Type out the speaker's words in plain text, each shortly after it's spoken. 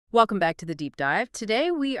Welcome back to the Deep Dive.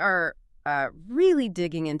 Today we are really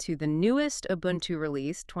digging into the newest Ubuntu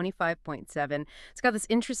release, 25.7. It's got this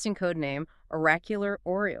interesting code name, Oracular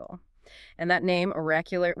Oriole. And that name,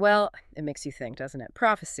 Oracular, well, it makes you think, doesn't it?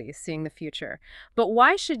 Prophecy, seeing the future. But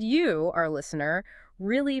why should you, our listener,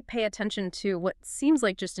 really pay attention to what seems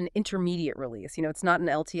like just an intermediate release? You know, it's not an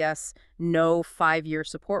LTS, no 5-year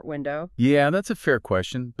support window. Yeah, that's a fair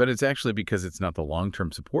question, but it's actually because it's not the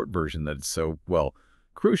long-term support version that it's so, well,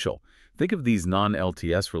 crucial. Think of these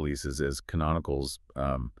non-LTS releases as Canonical's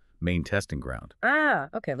main testing ground. Ah,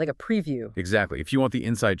 okay, like a preview. Exactly. If you want the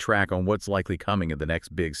inside track on what's likely coming in the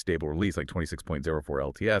next big stable release like 26.04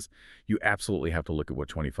 LTS, you absolutely have to look at what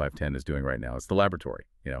 25.10 is doing right now. It's the laboratory,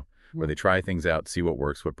 where they try things out, see what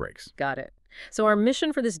works, what breaks. Got it. So our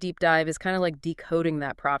mission for this deep dive is kind of like decoding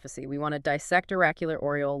that prophecy. We want to dissect Oracular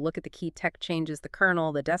Oriole, look at the key tech changes, the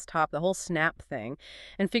kernel, the desktop, the whole snap thing,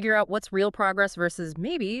 and figure out what's real progress versus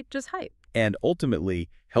maybe just hype. And ultimately,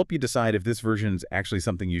 help you decide if this version is actually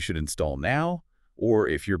something you should install now or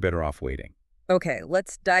if you're better off waiting. Okay,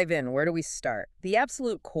 let's dive in. Where do we start? The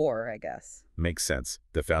absolute core, I guess. Makes sense.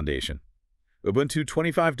 The foundation. Ubuntu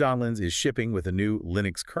 25.10 is shipping with a new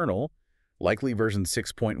Linux kernel, likely version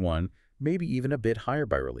 6.1, maybe even a bit higher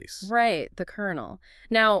by release. Right, the kernel.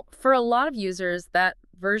 Now, for a lot of users, that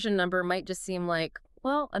version number might just seem like,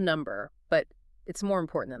 well, a number, but it's more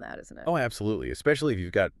important than that, isn't it? Oh, absolutely, especially if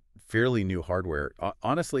you've got fairly new hardware.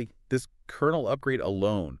 Honestly, this kernel upgrade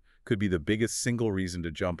alone could be the biggest single reason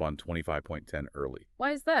to jump on 25.10 early.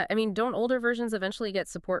 Why is that? I mean, don't older versions eventually get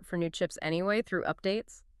support for new chips anyway through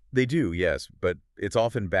updates? They do, yes, but it's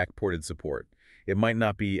often backported support. It might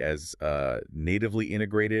not be as natively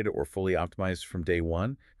integrated or fully optimized from day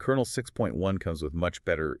one. Kernel 6.1 comes with much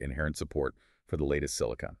better inherent support for the latest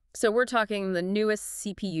silicon. So we're talking the newest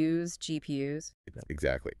CPUs, GPUs?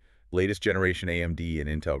 Exactly. Latest generation AMD and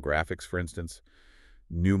Intel graphics, for instance,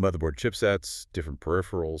 new motherboard chipsets, different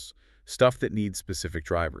peripherals, stuff that needs specific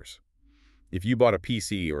drivers. If you bought a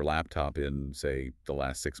PC or laptop in, say, the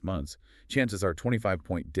last 6 months, chances are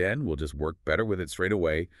 25.10 will just work better with it straight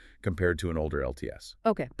away compared to an older LTS.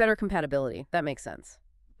 Okay, better compatibility. That makes sense.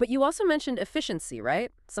 But you also mentioned efficiency,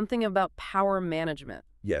 right? Something about power management.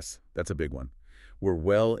 Yes, that's a big one. We're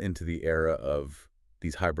well into the era of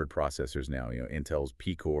these hybrid processors now, Intel's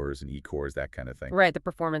P-cores and E-cores, that kind of thing. Right, the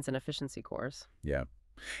performance and efficiency cores. Yeah.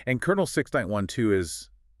 And kernel 6.12 is,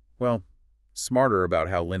 well, smarter about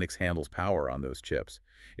how Linux handles power on those chips.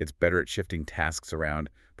 It's better at shifting tasks around,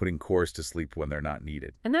 putting cores to sleep when they're not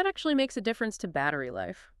needed. And that actually makes a difference to battery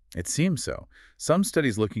life. It seems so. Some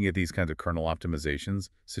studies looking at these kinds of kernel optimizations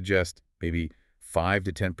suggest maybe 5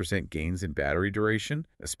 to 10% gains in battery duration,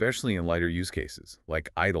 especially in lighter use cases, like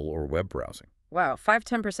idle or web browsing. Wow,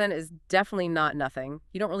 5–10% is definitely not nothing.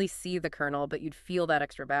 You don't really see the kernel, but you'd feel that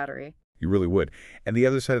extra battery. You really would. And the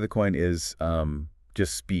other side of the coin is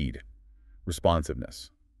just speed, responsiveness.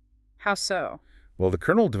 How so? Well, the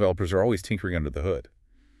kernel developers are always tinkering under the hood.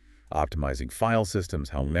 Optimizing file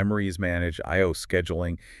systems, how memory is managed, I/O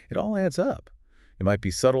scheduling, it all adds up. It might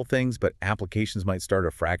be subtle things, but applications might start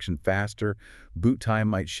a fraction faster, boot time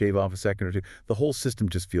might shave off a second or two. The whole system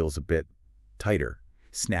just feels a bit tighter,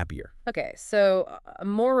 snappier. Okay, so a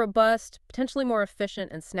more robust, potentially more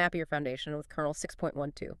efficient and snappier foundation with kernel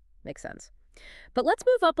 6.12. Makes sense. But let's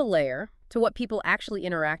move up a layer to what people actually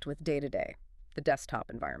interact with day to day, the desktop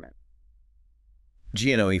environment.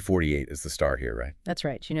 GNOME 48 is the star here, right? That's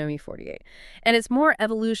right, GNOME 48. And it's more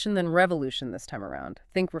evolution than revolution this time around.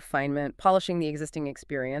 Think refinement, polishing the existing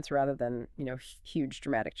experience rather than, huge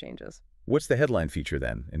dramatic changes. What's the headline feature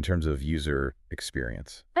then, in terms of user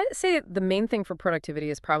experience? I'd say the main thing for productivity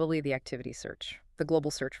is probably the activity search, the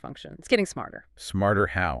global search function. It's getting smarter. Smarter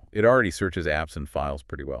how? It already searches apps and files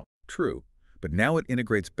pretty well. True, but now it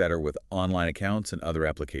integrates better with online accounts and other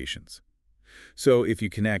applications. So if you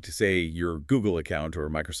connect, say, your Google account or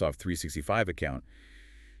Microsoft 365 account,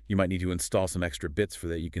 you might need to install some extra bits for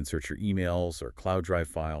that. You can search your emails or cloud drive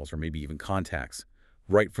files or maybe even contacts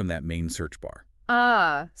right from that main search bar.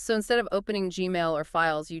 Ah, so instead of opening Gmail or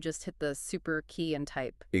files, you just hit the super key and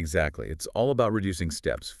type. Exactly. It's all about reducing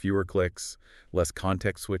steps, fewer clicks, less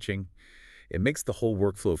context switching. It makes the whole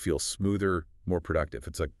workflow feel smoother, more productive.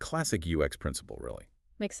 It's a classic UX principle, really.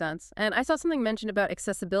 Makes sense. And I saw something mentioned about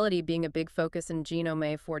accessibility being a big focus in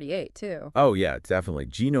GNOME 48, too. Oh, yeah, definitely.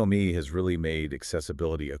 GNOME has really made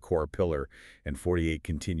accessibility a core pillar, and 48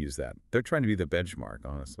 continues that. They're trying to be the benchmark,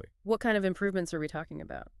 honestly. What kind of improvements are we talking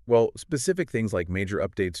about? Well, specific things like major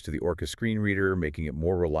updates to the Orca screen reader, making it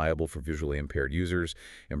more reliable for visually impaired users,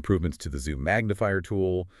 improvements to the zoom magnifier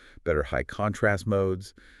tool, better high contrast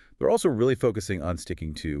modes. They're also really focusing on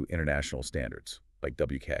sticking to international standards. like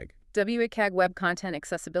WCAG. WCAG Web Content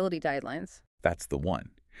Accessibility Guidelines. That's the one.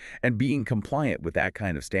 And being compliant with that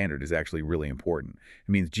kind of standard is actually really important.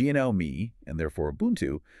 It means GNOME, and therefore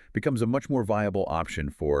Ubuntu, becomes a much more viable option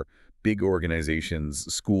for big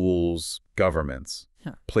organizations, schools, governments,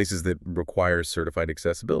 places that require certified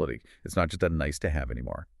accessibility. It's not just a nice-to-have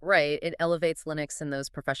anymore. Right. It elevates Linux in those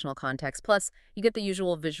professional contexts. Plus, you get the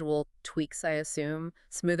usual visual tweaks, I assume,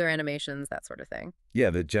 smoother animations, that sort of thing. Yeah,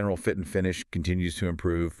 the general fit and finish continues to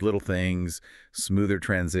improve. Little things, smoother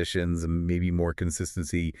transitions, and maybe more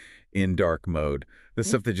consistency in dark mode. The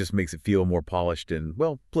stuff that just makes it feel more polished and,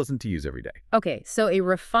 well, pleasant to use every day. Okay, so a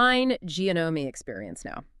refined GNOME experience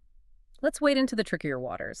now. Let's wade into the trickier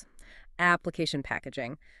waters. Application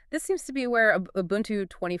packaging. This seems to be where Ubuntu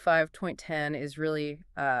 25.10 is really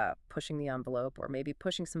pushing the envelope, or maybe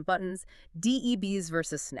pushing some buttons. DEBs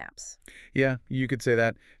versus snaps. Yeah, you could say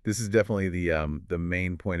that. This is definitely the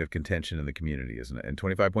main point of contention in the community, isn't it? And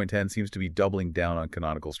 25.10 seems to be doubling down on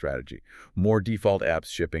Canonical strategy. More default apps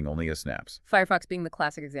shipping only as snaps. Firefox being the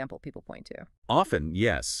classic example people point to. Often,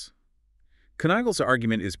 yes. Canonical's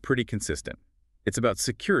argument is pretty consistent. It's about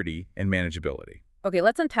security and manageability. Okay,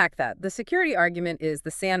 let's unpack that. The security argument is the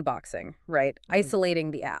sandboxing, right? Isolating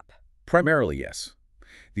the app. Primarily, yes.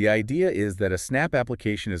 The idea is that a snap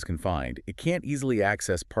application is confined. It can't easily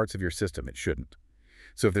access parts of your system it shouldn't.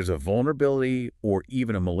 So if there's a vulnerability or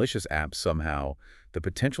even a malicious app somehow, the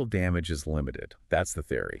potential damage is limited. That's the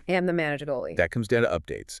theory. And the manageability. That comes down to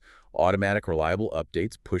updates. Automatic, reliable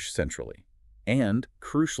updates pushed centrally. And,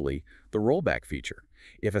 crucially, the rollback feature.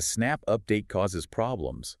 If a snap update causes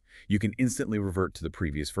problems, you can instantly revert to the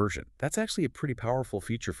previous version. That's actually a pretty powerful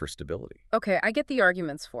feature for stability. Okay, I get the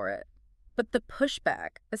arguments for it. But the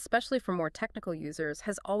pushback, especially for more technical users,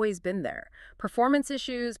 has always been there. Performance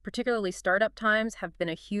issues, particularly startup times, have been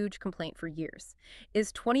a huge complaint for years.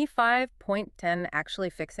 Is 25.10 actually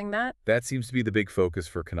fixing that? That seems to be the big focus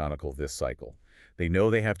for Canonical this cycle. They know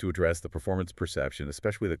they have to address the performance perception,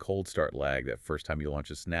 especially the cold start lag that first time you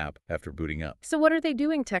launch a snap after booting up. So what are they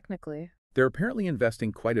doing technically? They're apparently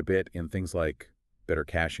investing quite a bit in things like better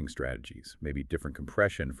caching strategies, maybe different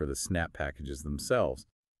compression for the snap packages themselves,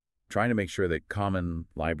 trying to make sure that common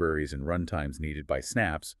libraries and runtimes needed by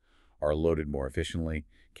snaps are loaded more efficiently,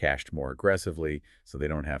 cached more aggressively, so they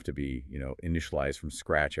don't have to be, initialized from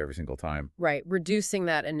scratch every single time. Right, reducing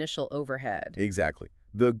that initial overhead. Exactly.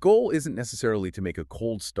 The goal isn't necessarily to make a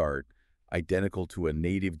cold start identical to a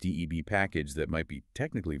native DEB package that might be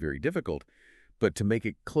technically very difficult, but to make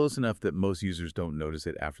it close enough that most users don't notice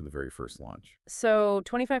it after the very first launch. So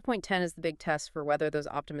 25.10 is the big test for whether those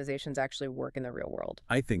optimizations actually work in the real world.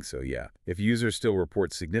 I think so, yeah. If users still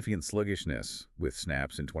report significant sluggishness with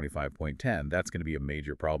snaps in 25.10, that's going to be a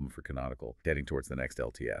major problem for Canonical heading towards the next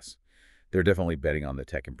LTS. They're definitely betting on the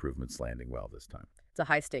tech improvements landing well this time. It's a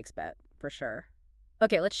high-stakes bet, for sure.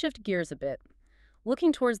 Okay, let's shift gears a bit.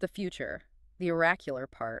 Looking towards the future, the oracular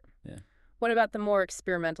part. Yeah. What about the more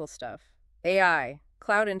experimental stuff? AI,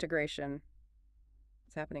 cloud integration.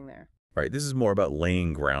 What's happening there? All right, this is more about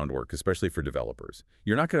laying groundwork, especially for developers.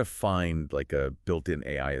 You're not going to find like a built-in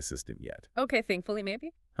AI assistant yet. Okay, thankfully,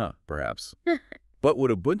 maybe. Perhaps. But what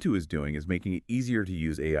Ubuntu is doing is making it easier to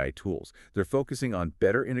use AI tools. They're focusing on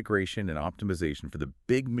better integration and optimization for the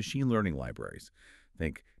big machine learning libraries.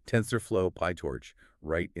 Think TensorFlow, PyTorch,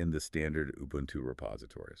 right in the standard Ubuntu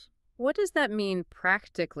repositories. What does that mean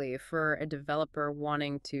practically for a developer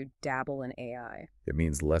wanting to dabble in AI? It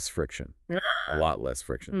means less friction, a lot less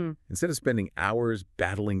friction. Instead of spending hours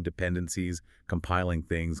battling dependencies, compiling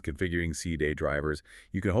things, configuring CDA drivers,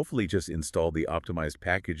 you can hopefully just install the optimized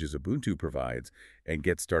packages Ubuntu provides and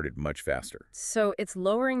get started much faster. So it's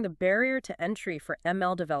lowering the barrier to entry for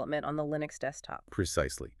ML development on the Linux desktop.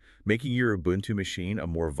 Precisely. Making your Ubuntu machine a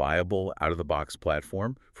more viable, out-of-the-box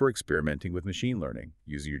platform for experimenting with machine learning,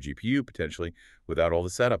 using your GPU potentially without all the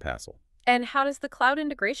setup hassle. And how does the cloud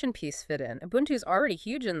integration piece fit in? Ubuntu is already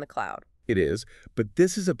huge in the cloud. It is, but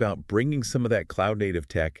this is about bringing some of that cloud-native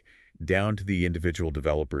tech down to the individual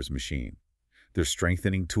developer's machine. They're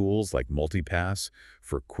strengthening tools like multipass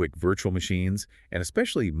for quick virtual machines, and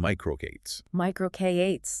especially microgates. Micro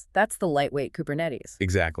K8s. That's the lightweight Kubernetes.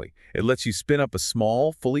 Exactly. It lets you spin up a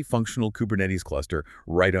small, fully functional Kubernetes cluster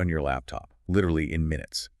right on your laptop, literally in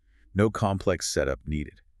minutes. No complex setup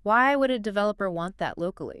needed. Why would a developer want that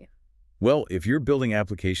locally? Well, if you're building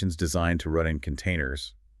applications designed to run in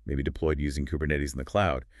containers, maybe deployed using Kubernetes in the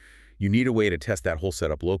cloud, you need a way to test that whole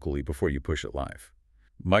setup locally before you push it live.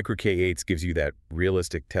 Micro K8s gives you that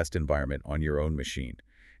realistic test environment on your own machine.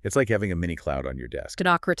 It's like having a mini cloud on your desk.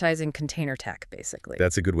 Democratizing container tech, basically.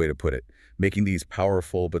 That's a good way to put it, making these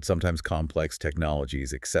powerful but sometimes complex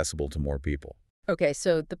technologies accessible to more people. Okay,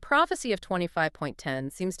 so the prophecy of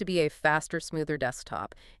 25.10 seems to be a faster, smoother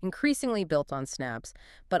desktop, increasingly built on snaps,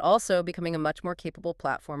 but also becoming a much more capable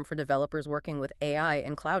platform for developers working with AI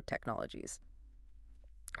and cloud technologies.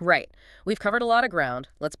 Right. We've covered a lot of ground.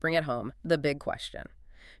 Let's bring it home. The big question.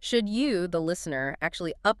 Should you, the listener,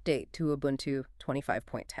 actually update to Ubuntu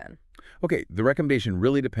 25.10? Okay, the recommendation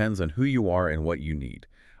really depends on who you are and what you need.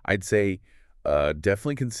 I'd say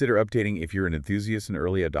definitely consider updating if you're an enthusiast and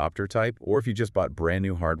early adopter type, or if you just bought brand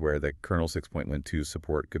new hardware that kernel 6.12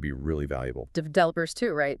 support could be really valuable. Developers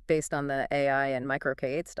too, right? Based on the AI and micro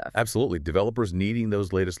K8 stuff. Absolutely. Developers needing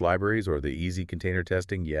those latest libraries or the easy container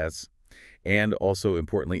testing, yes. And also,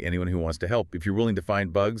 importantly, anyone who wants to help. If you're willing to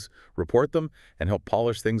find bugs, report them, and help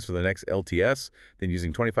polish things for the next LTS, then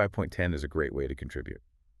using 25.10 is a great way to contribute.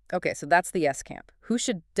 Okay, so that's the yes camp. Who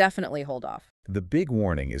should definitely hold off? The big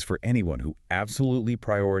warning is for anyone who absolutely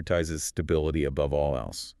prioritizes stability above all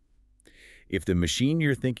else. If the machine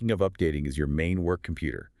you're thinking of updating is your main work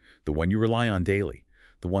computer, the one you rely on daily,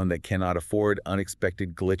 the one that cannot afford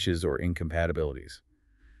unexpected glitches or incompatibilities,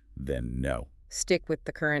 then no. Stick with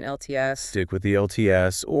the current LTS. Stick with the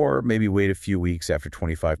LTS, or maybe wait a few weeks after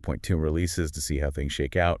 25.2 releases to see how things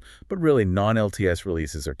shake out, but really non-LTS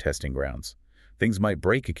releases are testing grounds. Things might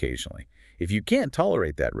break occasionally. If you can't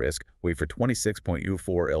tolerate that risk, wait for 26.04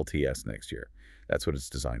 LTS next year. That's what it's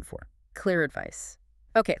designed for. Clear advice.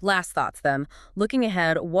 Okay, last thoughts then. Looking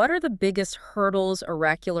ahead, what are the biggest hurdles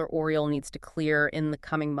Oracular Oriole needs to clear in the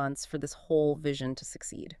coming months for this whole vision to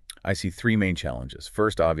succeed? I see three main challenges.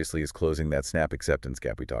 First, obviously, is closing that snap acceptance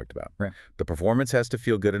gap we talked about. Right. The performance has to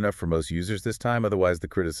feel good enough for most users this time, otherwise the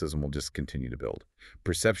criticism will just continue to build.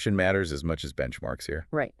 Perception matters as much as benchmarks here.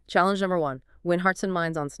 Right. Challenge number 1, win hearts and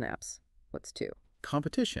minds on snaps. What's 2?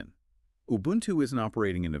 Competition. Ubuntu isn't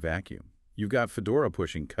operating in a vacuum. You've got Fedora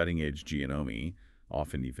pushing cutting-edge GNOME,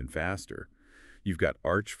 often even faster. You've got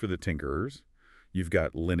Arch for the tinkerers. You've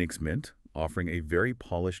got Linux Mint, offering a very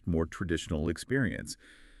polished, more traditional experience.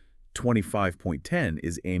 25.10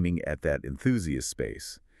 is aiming at that enthusiast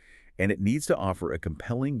space, and it needs to offer a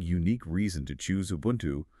compelling, unique reason to choose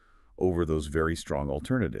Ubuntu over those very strong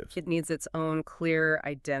alternatives. It needs its own clear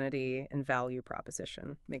identity and value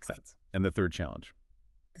proposition. Makes sense. And the third challenge.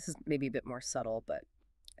 This is maybe a bit more subtle, but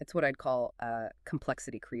it's what I'd call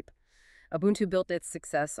complexity creep. Ubuntu built its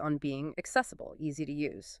success on being accessible, easy to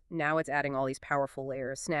use. Now it's adding all these powerful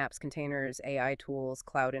layers, snaps, containers, AI tools,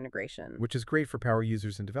 cloud integration. Which is great for power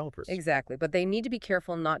users and developers. Exactly, but they need to be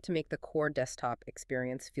careful not to make the core desktop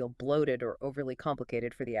experience feel bloated or overly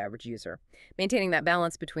complicated for the average user. Maintaining that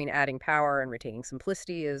balance between adding power and retaining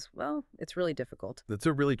simplicity is, well, it's really difficult. That's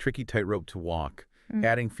a really tricky tightrope to walk,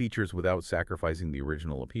 adding features without sacrificing the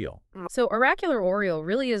original appeal. So Oracular Oriole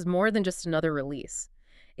really is more than just another release.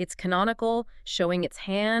 It's canonical, showing its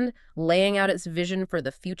hand, laying out its vision for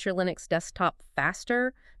the future Linux desktop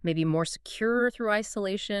faster, maybe more secure through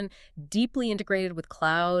isolation, deeply integrated with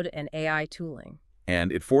cloud and AI tooling.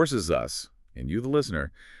 And it forces us, and you the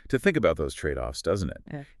listener, to think about those trade-offs, doesn't it?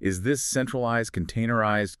 Yeah. Is this centralized,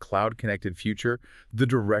 containerized, cloud-connected future the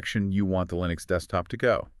direction you want the Linux desktop to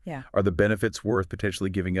go? Yeah. Are the benefits worth potentially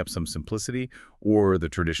giving up some simplicity or the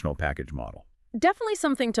traditional package model? Definitely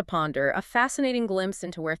something to ponder, a fascinating glimpse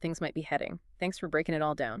into where things might be heading. Thanks for breaking it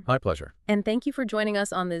all down. My pleasure. And thank you for joining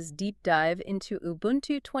us on this deep dive into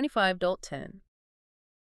Ubuntu 25.10.